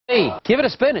Hey, give it a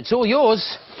spin, it's all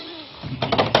yours.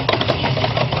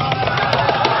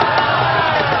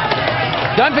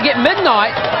 Don't forget,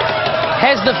 Midnight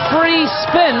has the free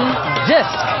spin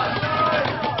disc,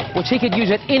 which he could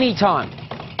use at any time.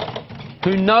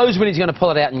 Who knows when he's going to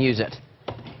pull it out and use it?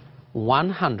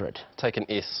 100. Take an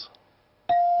S.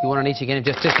 You want an each again?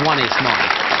 Just one S, mine.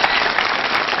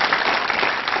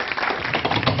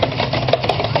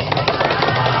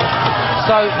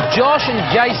 So, Josh and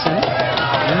Jason,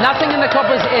 nothing in the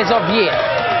coppers as of yet.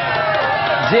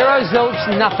 0 zilch,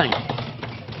 nothing.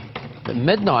 But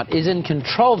Midnight is in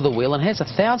control of the wheel and has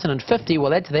 1,050.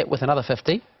 We'll add to that with another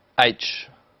 50. H.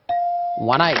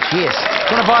 1H, yes. Do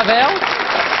you want to buy Val?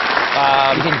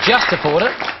 You can just afford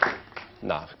it.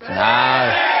 No.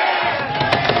 No.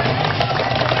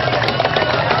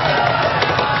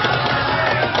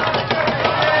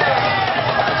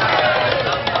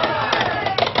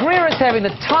 Greer is having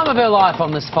the time of her life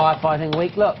on this firefighting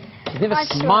week. Look, she's never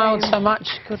smiled so much.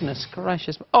 Goodness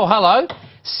gracious. Oh, hello.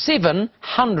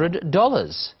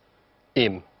 $700.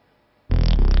 M.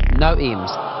 No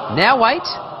M's. Now wait.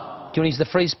 Do you want to use the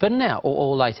free spin now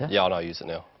or later? Yeah, I'll use it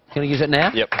now. Can I use it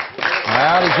now? Yep.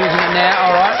 Well, he's using it now.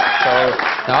 All right.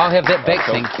 Now, I'll have that back.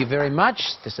 Thank you very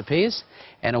much. Disappears.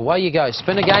 And away you go.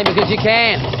 Spin again because you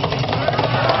can.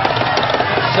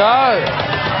 So,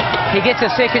 he gets a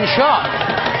second shot.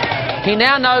 He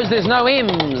now knows there's no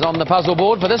M's on the puzzle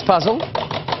board for this puzzle.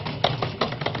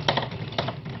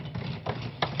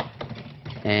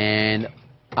 And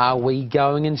are we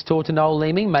going in store to Noel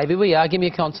Leeming? Maybe we are. Give me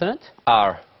a consonant.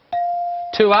 R.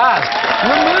 2 R's.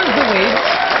 Remove the wedge.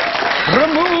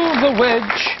 Remove the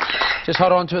wedge. Just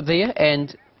hold on to it there.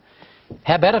 And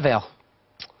how about a vowel?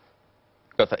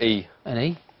 Got the E. An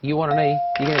E? You want an E?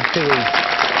 You can have 2 E's.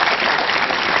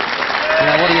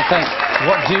 Now, what do you think?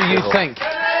 What do you think?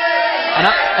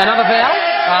 Another vowel?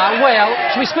 Well,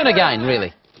 should we spin again,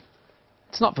 really?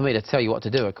 It's not for me to tell you what to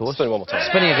do, of course. Spin one more time.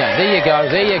 Spinning again. There you go.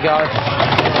 There you go.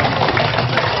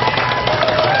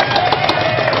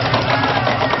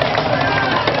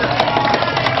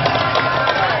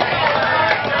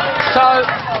 So,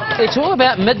 it's all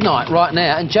about Midnight right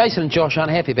now, and Jason and Josh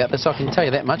aren't happy about this, I can tell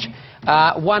you that much.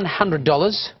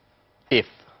 $100. F.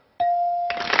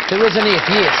 There is an F,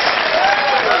 yes.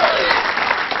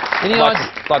 Any ideas?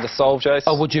 Like to solve, Jace.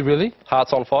 Oh, would you really?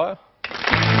 Hearts on fire.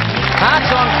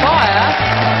 Hearts on fire?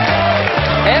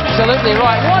 Absolutely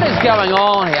right. What is going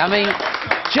on here? I mean,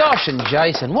 Josh and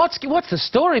Jason, what's the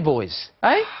story, boys?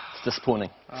 Eh? It's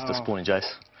disappointing. It's disappointing,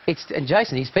 Jace. And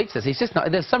Jason, he speaks this. He's just not.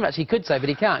 There's so much he could say, but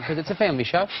he can't because it's a family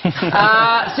show.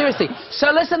 Seriously. So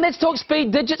listen, let's talk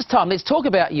speed digits time. Let's talk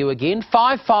about you again.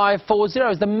 5540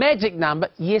 is the magic number.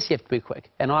 Yes, you have to be quick,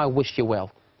 and I wish you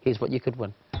well. Here's what you could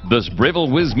win. This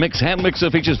Breville Whiz Mix hand mixer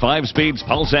features 5 speeds,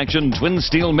 pulse action, twin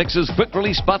steel mixers, quick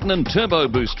release button and turbo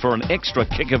boost for an extra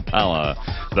kick of power.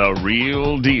 The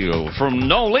real deal from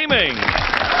Noel Leeming.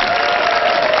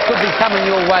 Could be coming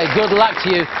your way. Good luck to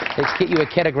you. Let's get you a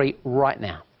category right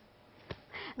now.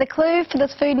 The clue for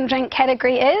this food and drink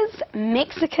category is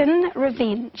Mexican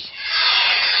Revenge.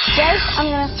 Jace, I'm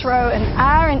going to throw an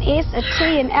R, an S, a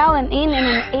T, an L, an N and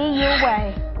an E your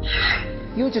way.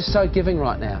 You're just so giving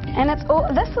right now. And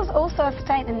this is also a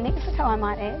state in Mexico, I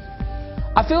might add.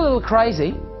 I feel a little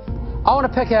crazy. I want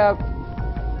to pick a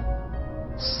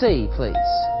C, please.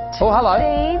 Oh, hello.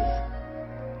 C's.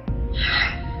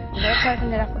 Let's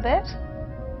open it up a bit.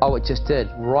 Oh, it just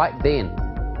did. Right then.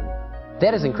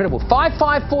 That is incredible.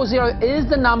 5540 is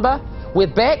the number. We're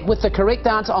back with the correct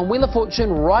answer on Wheel of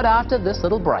Fortune right after this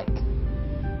little break.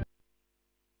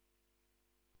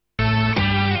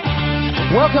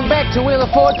 Welcome back to Wheel of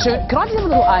Fortune. Can I just have a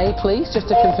little A, please, just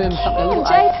to confirm something? A little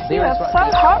Jace, you are so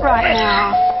hot right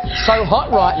now. So hot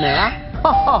right now?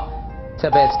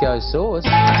 Tabasco sauce.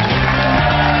 Well,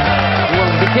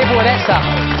 be careful with that stuff.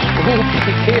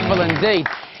 Be careful indeed.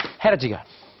 How did you go?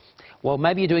 Well,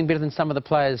 maybe you're doing better than some of the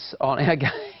players on our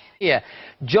game. Yeah,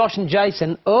 Josh and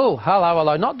Jason. Oh,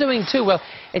 hello. Not doing too well.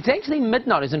 It's actually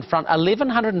Midnight who's in front.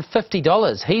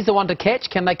 $1,150. He's the one to catch.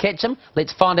 Can they catch him?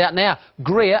 Let's find out now.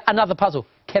 Greer, another puzzle.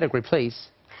 Category,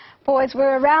 please. Boys,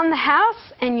 we're around the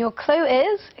house, and your clue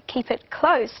is keep it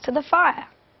close to the fire.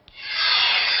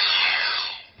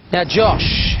 Now,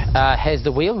 Josh has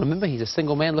the wheel. Remember, he's a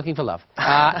single man looking for love.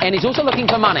 And he's also looking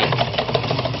for money.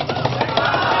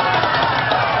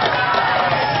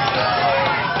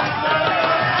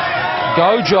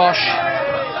 Go, Josh.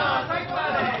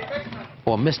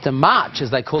 Or Mr. March, as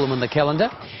they call him in the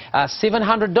calendar.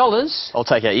 $700. I'll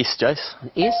take our S, Jace. An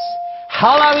S.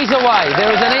 Hello, he's away. There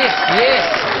is an S, yes.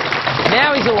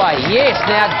 Now he's away, yes.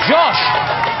 Now, Josh,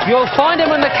 you'll find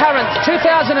him in the current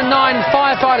 2009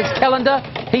 Firefighters calendar.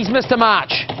 He's Mr.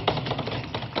 March.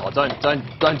 Oh, don't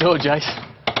do it, Jace.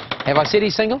 Have I said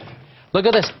he's single? Look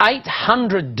at this,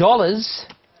 $800.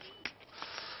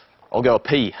 I'll go a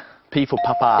P. P for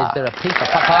Papa. Is there a P for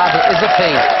Papa? There is a P.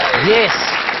 Yes.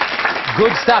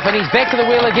 Good stuff. And he's back to the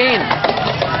wheel again.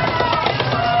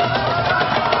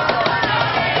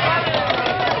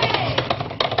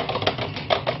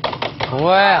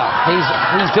 Wow.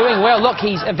 He's doing well. Look,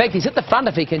 in fact, he's at the front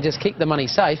if he can just keep the money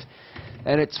safe.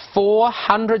 And it's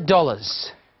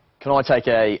 $400. Can I take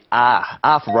a R?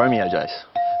 R for Romeo, Jace.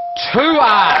 2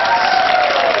 R's.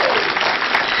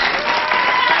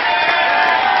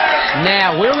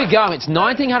 Now, where are we going? It's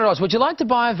 $1,900. Would you like to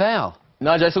buy a vowel?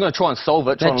 No, Jace, I'm going to try and solve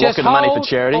it. Try Now, and lock in the money for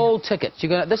charity. all tickets.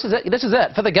 This is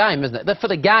it for the game, isn't it? For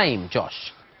the game,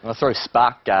 Josh. I'll throw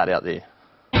Spark Guard out there.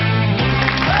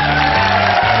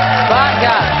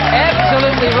 Barker,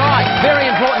 absolutely right. Very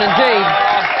important indeed.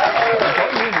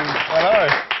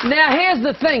 Now, here's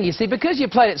the thing, you see, because you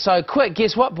played it so quick,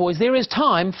 guess what, boys? There is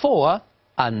time for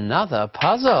another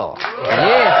puzzle.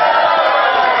 Yes.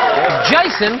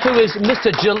 Jason, who is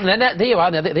Mr. July, there you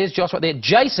are, now there's Josh right there.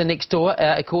 Jason next door,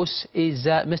 of course, is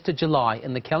Mr. July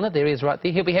in the calendar. There he is right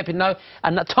there. He'll be happy to know.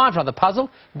 And time for another puzzle.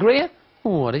 Greer,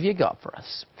 what have you got for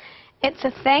us? It's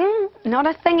a thing, not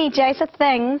a thingy, Jace, a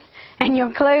thing. And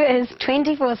your clue is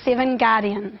 24/7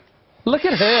 Guardian. Look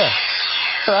at her.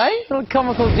 Right? Little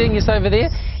comical genius over there.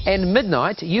 And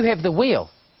midnight, you have the wheel.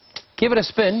 Give it a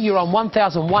spin. You're on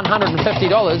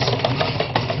 $1,150.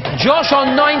 Josh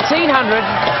on $1,900.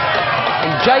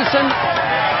 And Jason,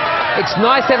 it's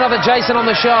nice to have another Jason on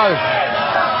the show.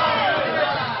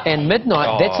 And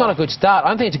midnight, that's not a good start. I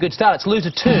don't think it's a good start. It's lose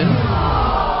a turn.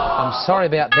 I'm sorry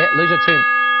about that. Lose a turn.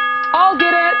 I'll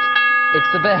get it.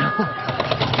 It's the bell.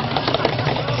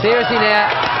 Seriously now,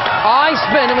 I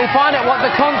spin and we find out what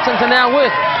the constants are now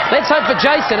worth. Let's hope for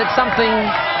Jason it's something,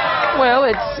 well,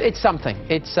 it's something.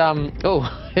 It's,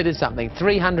 it is something.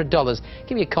 $300.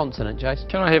 Give me a consonant, Jason.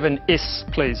 Can I have an S,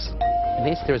 please? An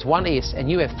S, there is one S,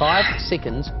 and you have 5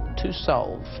 seconds to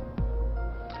solve.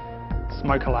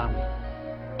 Smoke alarm.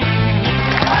 He's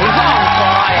on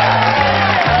fire.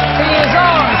 He is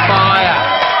on fire.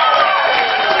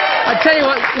 I tell you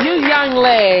what, you young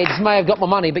lads may have got my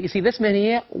money, but you see this man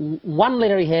here, one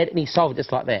letter he had and he solved it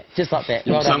just like that. Just like that.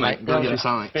 Well done, mate. Well done.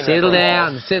 Settle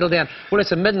down, settle down. Well,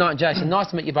 it's a midnight, Jason. Nice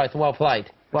to meet you both and well played.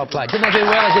 Well played. Didn't they do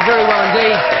well? They did very well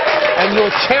indeed. And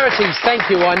your charities, thank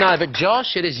you, I know. But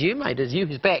Josh, it is you, mate. It is you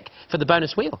who's back for the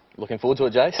bonus wheel. Looking forward to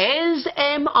it, Jace. As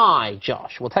am I,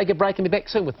 Josh. We'll take a break and be back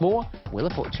soon with more Wheel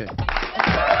of Fortune.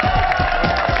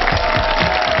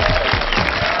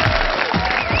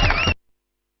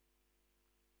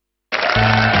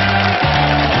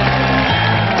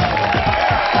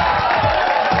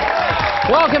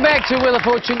 Welcome back to Wheel of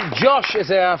Fortune. Josh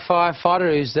is our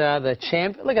firefighter who's the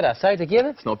champ. Look at us, eh, together?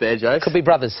 It's not bad, Jace. Could be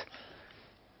brothers.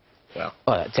 Well.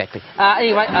 Oh, exactly.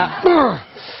 Anyway,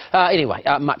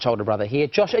 much older brother here.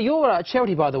 Josh, you're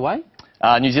charity, by the way?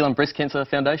 New Zealand Breast Cancer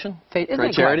Foundation.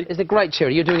 Great charity. It's a great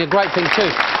charity. You're doing a great thing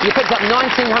too. You picked up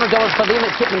 $1,900 for them.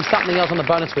 It kept me something else on the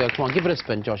bonus wheel. Come on, give it a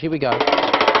spin, Josh. Here we go.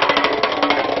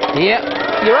 Yeah.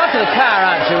 You're after the car,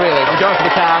 aren't you, really? I'm going for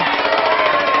the car.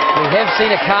 We have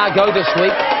seen a car go this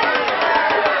week.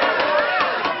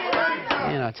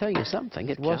 And I'll tell you something.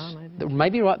 It was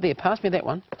maybe right there. Pass me that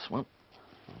one. This one.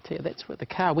 I'll tell you, that's where the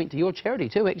car went to your charity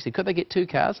too, actually. Could they get 2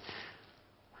 cars?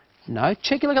 No.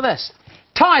 Cheeky, look at this.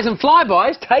 Tyres and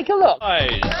flybys. Take a look.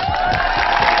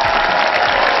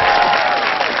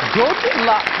 Good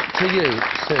luck to you,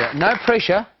 sir. No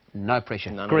pressure. No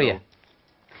pressure. None Greer. at all.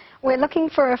 We're looking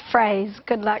for a phrase.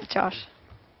 Good luck, Josh.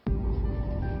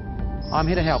 I'm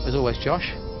here to help, as always,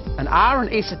 Josh. An R, an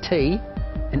S, a T,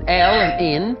 an L, an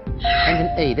N, and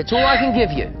an E. That's all I can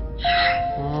give you.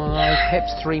 Oh,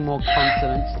 perhaps 3 more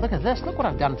consonants. Look at this. Look what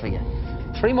I've done for you.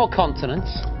 3 more consonants.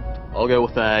 I'll go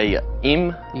with a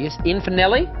M. Yes, N for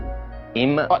Nelly.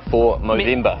 M for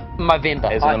Movember. Movember.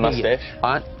 As in a mustache.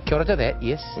 All right, kia ora to that,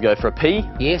 yes. We'll go for a P.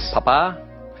 Yes. Papa.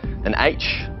 An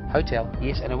H. Hotel,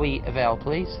 yes, and a wee vowel,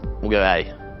 please. We'll go A.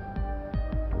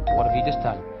 What have you just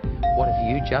done? What have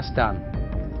you just done?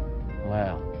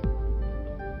 Wow.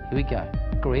 Here we go.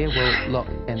 Greer will look,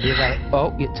 and there they...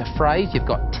 Oh, it's a phrase. You've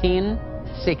got 10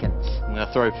 seconds. I'm going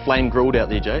to throw flame grilled out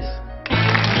there, Jace.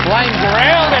 Flame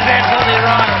grilled is absolutely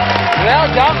right.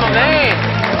 Well done, my man.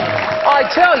 I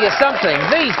tell you something,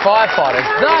 these firefighters,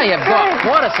 they have got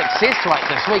quite a success rate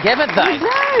this week, haven't they? No.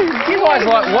 You guys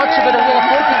like watch a bit of Wheel of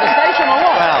Fortune at the station or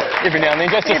what? Well, Every now and then,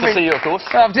 just to see you, of course.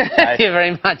 Oh, thank you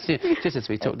very much. Just as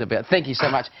we talked about. Thank you so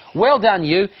much. Well done,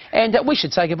 you. And we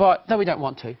should say goodbye. No, we don't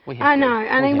want to. We have I to. know, We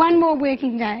only have one to. more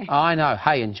working day. I know.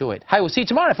 Hey, enjoy it. Hey, we'll see you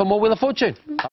tomorrow for more Wheel of Fortune.